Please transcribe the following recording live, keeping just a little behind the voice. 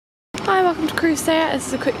Hi, welcome to Crewe. This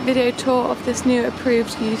is a quick video tour of this new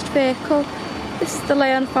approved used vehicle. This is the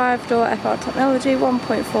Leon 5-door FR technology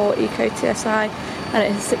 1.4 EcoTSI and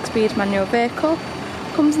it is a 6-speed manual vehicle.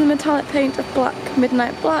 Comes in the metallic paint of black,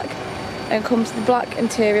 midnight black, and comes with the black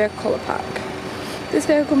interior colour pack. This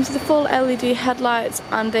vehicle comes with the full LED headlights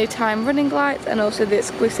and daytime running lights, and also the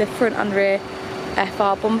exclusive front and rear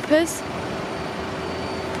FR bumpers.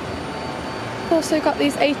 Also got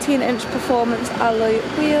these 18-inch performance alloy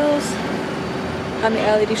wheels and the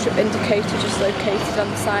LED strip indicator just located on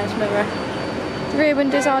the side mirror. The rear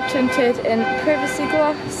windows are tinted in privacy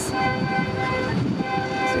glass.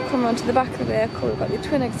 So we come on to the back of the vehicle, we've got the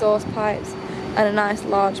twin exhaust pipes and a nice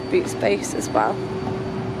large boot space as well.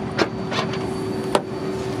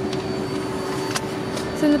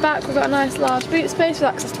 So in the back we've got a nice large boot space with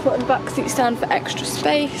access to put in the back seat stand for extra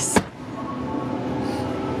space.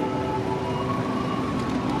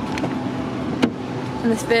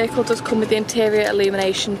 And this vehicle does come with the interior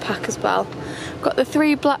illumination pack as well. We've got the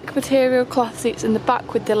 3 black material cloth seats in the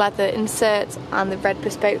back with the leather inserts and the red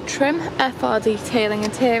bespoke trim, FR detailing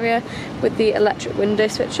interior with the electric window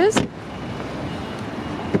switches. In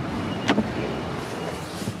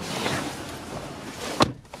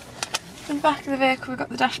the back of the vehicle we've got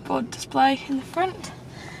the dashboard display in the front,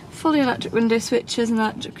 fully electric window switches and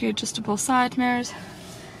electrically adjustable side mirrors,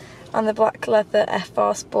 and the black leather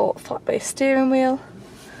FR Sport flat base steering wheel.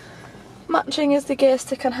 Matching is the gear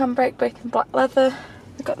stick and handbrake, both in black leather.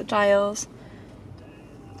 We've got the dials.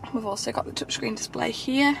 We've also got the touchscreen display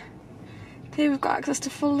here. Here we've got access to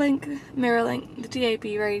full link, mirror link, the DAB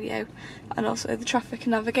radio, and also the traffic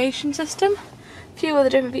and navigation system. A few other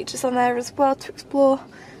different features on there as well to explore,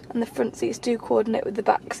 and the front seats do coordinate with the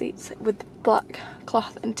back seats with the black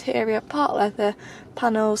cloth interior, part leather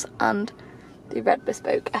panels, and the red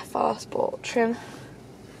bespoke FR Sport trim.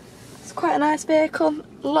 It's quite a nice vehicle,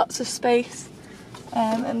 lots of space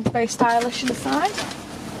and very stylish inside.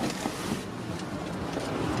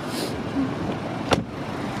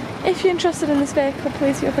 If you're interested in this vehicle,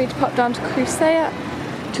 please feel free to pop down to Crewe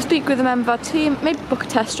to speak with a member of our team, maybe book a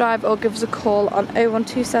test drive or give us a call on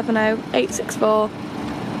 01270 864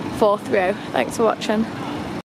 430. Thanks for watching.